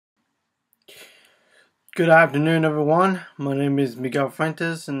Good afternoon, everyone. My name is Miguel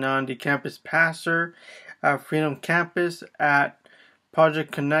Fuentes, and I'm the campus pastor at Freedom Campus at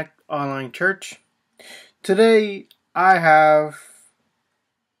Project Connect Online Church. Today, I have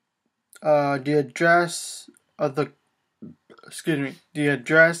the address of the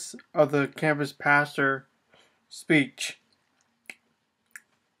campus pastor speech.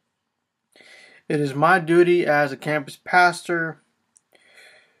 It is my duty as a campus pastor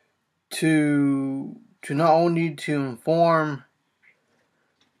to not only to inform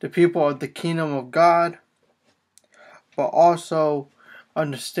the people of the kingdom of God, but also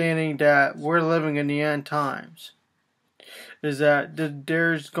understanding that we're living in the end times. Is that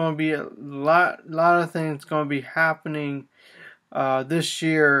there's going to be a lot of things going to be happening this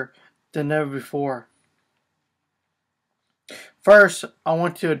year than ever before. First, I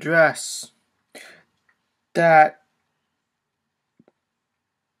want to address that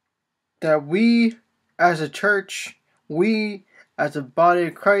we as a church, we as a body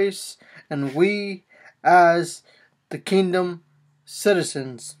of Christ, and we as the kingdom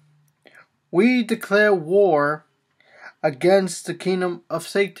citizens, we declare war against the kingdom of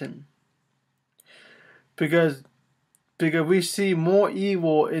Satan, because we see more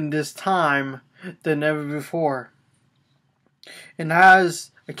evil in this time than ever before. And as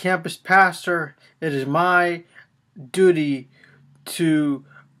a campus pastor, it is my duty to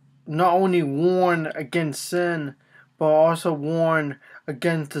not only warn against sin, but also warn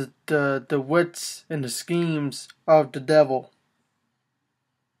against the wits and the schemes of the devil.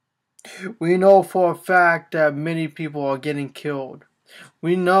 We know for a fact that many people are getting killed.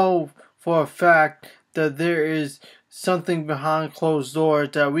 We know for a fact that there is something behind closed doors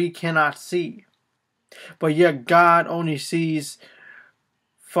that we cannot see. But yet God only sees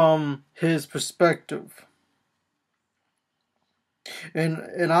from His perspective.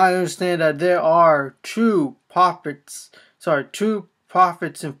 And I understand that there are true prophets and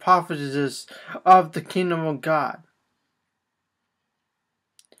prophetesses of the kingdom of God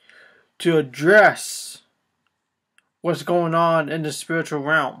to address what's going on in the spiritual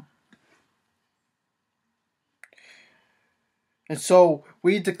realm. And so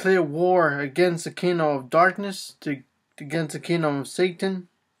we declare war against the kingdom of darkness, against the kingdom of Satan.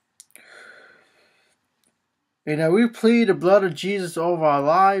 And that we plead the blood of Jesus over our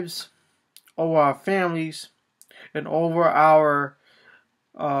lives, over our families, and over our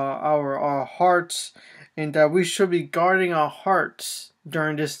hearts, and that we should be guarding our hearts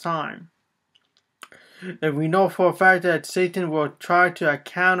during this time. And we know for a fact that Satan will try to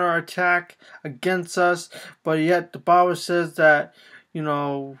counterattack against us, but yet the Bible says that,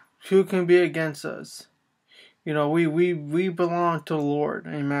 who can be against us? We belong to the Lord.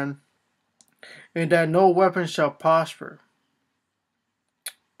 Amen. And that no weapon shall prosper.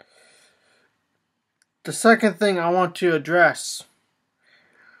 The second thing I want to address,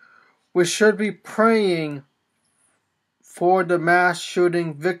 we should be praying for the mass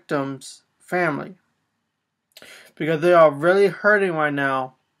shooting victims' family, because they are really hurting right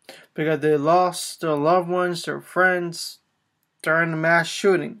now, because they lost their loved ones, their friends during the mass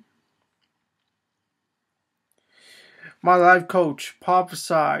shooting. My life coach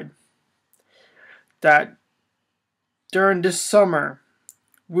prophesied that during this summer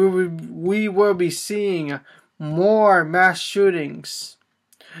we will be seeing more mass shootings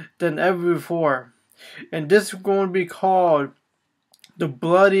than ever before. And this is going to be called the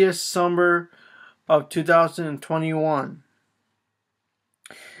bloodiest summer of 2021.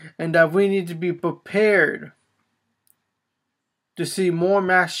 And that we need to be prepared to see more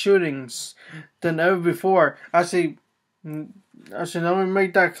mass shootings than ever before. Actually, let me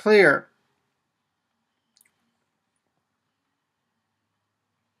make that clear.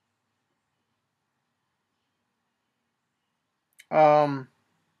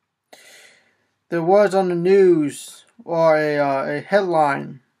 There was on the news, or a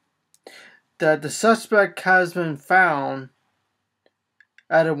headline, that the suspect has been found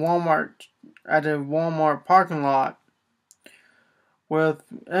at a Walmart parking lot with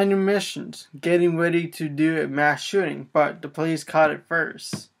ammunition, getting ready to do a mass shooting, but the police caught it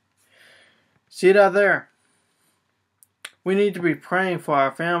first. See that there? We need to be praying for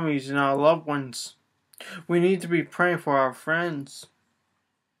our families and our loved ones. We need to be praying for our friends.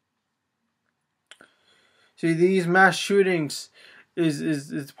 See, these mass shootings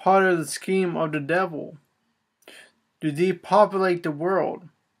is part of the scheme of the devil to depopulate the world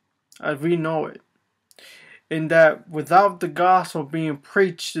as we know it. And that without the gospel being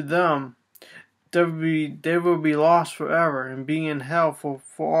preached to them, they will be lost forever and be in hell for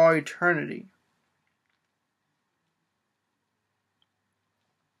all eternity.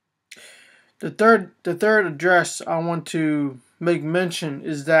 The third address I want to make mention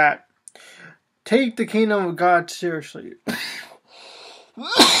is that take the kingdom of God seriously.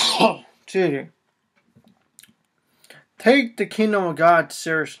 Excuse me. Take the kingdom of God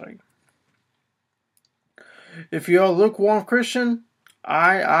seriously. If you're a lukewarm Christian,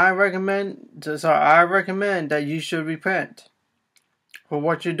 I recommend that you should repent for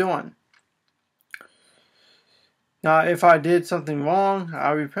what you're doing. Now, if I did something wrong,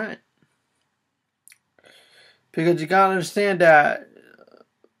 I repent. Because you gotta understand that,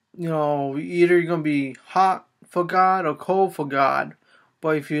 either you're gonna be hot for God or cold for God.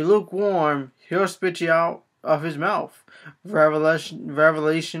 But if you're lukewarm, He'll spit you out of His mouth.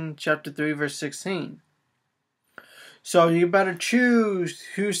 Revelation chapter 3, verse 16. So you better choose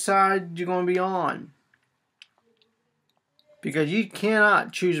whose side you're gonna be on. Because you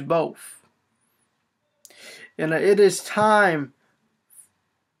cannot choose both. And it is time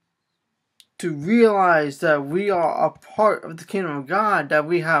to realize that we are a part of the kingdom of God, that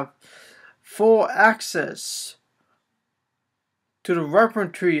we have full access to the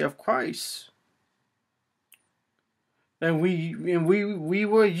weaponry of Christ. And we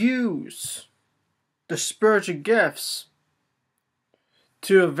will use the spiritual gifts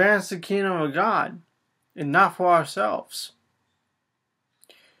to advance the kingdom of God and not for ourselves.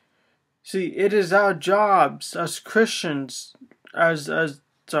 See, it is our jobs as Christians, as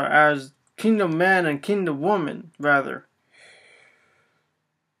kingdom men and kingdom women, rather,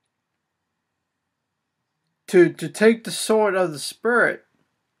 to take the sword of the Spirit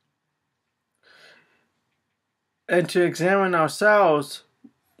and to examine ourselves.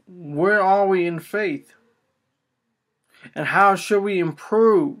 Where are we in faith? And how should we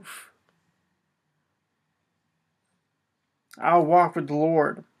improve our walk with the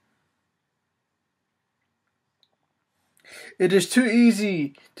Lord? It is too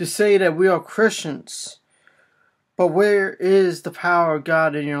easy to say that we are Christians, but where is the power of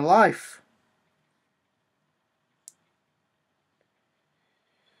God in your life?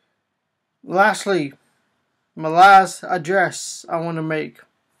 Lastly, my last address I want to make.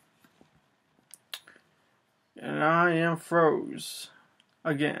 And I am froze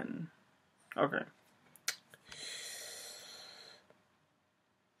again. Okay.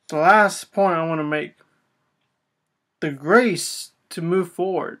 The last point I want to make. The grace to move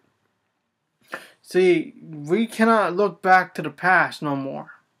forward. See, we cannot look back to the past no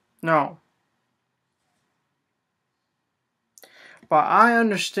more. No. But I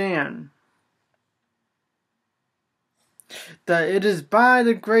understand that it is by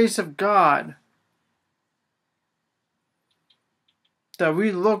the grace of God that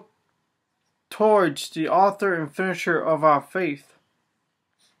we look towards the author and finisher of our faith.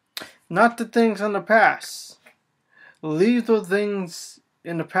 Not the things in the past. Leave those things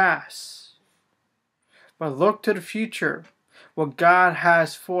in the past. But look to the future, what God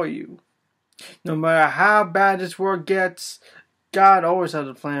has for you. No matter how bad this world gets, God always has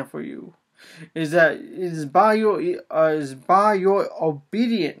a plan for you. It is by your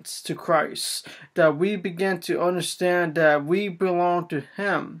obedience to Christ that we begin to understand that we belong to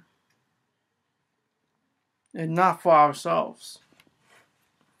Him and not for ourselves.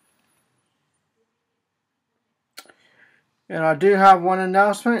 And I do have one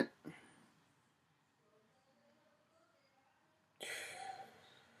announcement.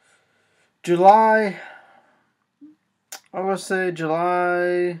 July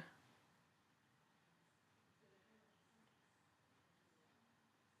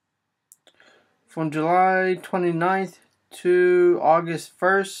from July 29th to August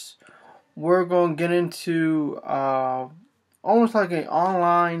 1st, we're going to get into almost like an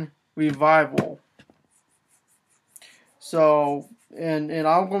online revival. So, and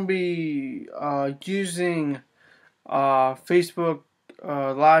I'm going to be using Facebook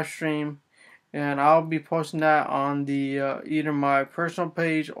livestream, and I'll be posting that on the either my personal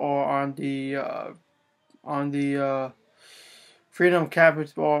page or on the Freedom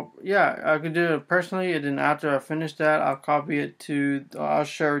Campus. Or yeah, I could do it personally, and then after I finish that, I'll copy it to I'll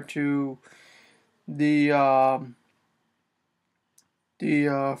share it to the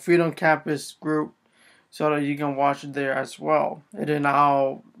Freedom Campus group, so that you can watch it there as well. And then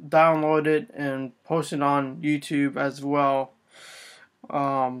I'll download it and post it on YouTube as well.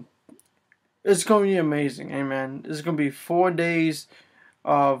 It's going to be amazing, amen. It's going to be 4 days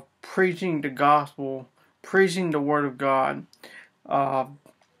of preaching the gospel, preaching the word of God.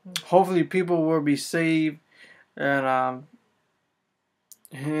 Hopefully people will be saved and all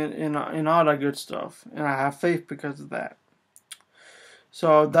that good stuff. And I have faith because of that.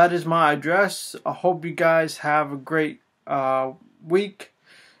 So that is my address. I hope you guys have a great week.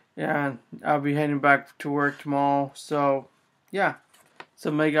 and I'll be heading back to work tomorrow. So, yeah.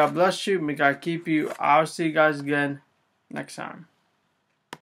 So may God bless you. May God keep you. I'll see you guys again next time.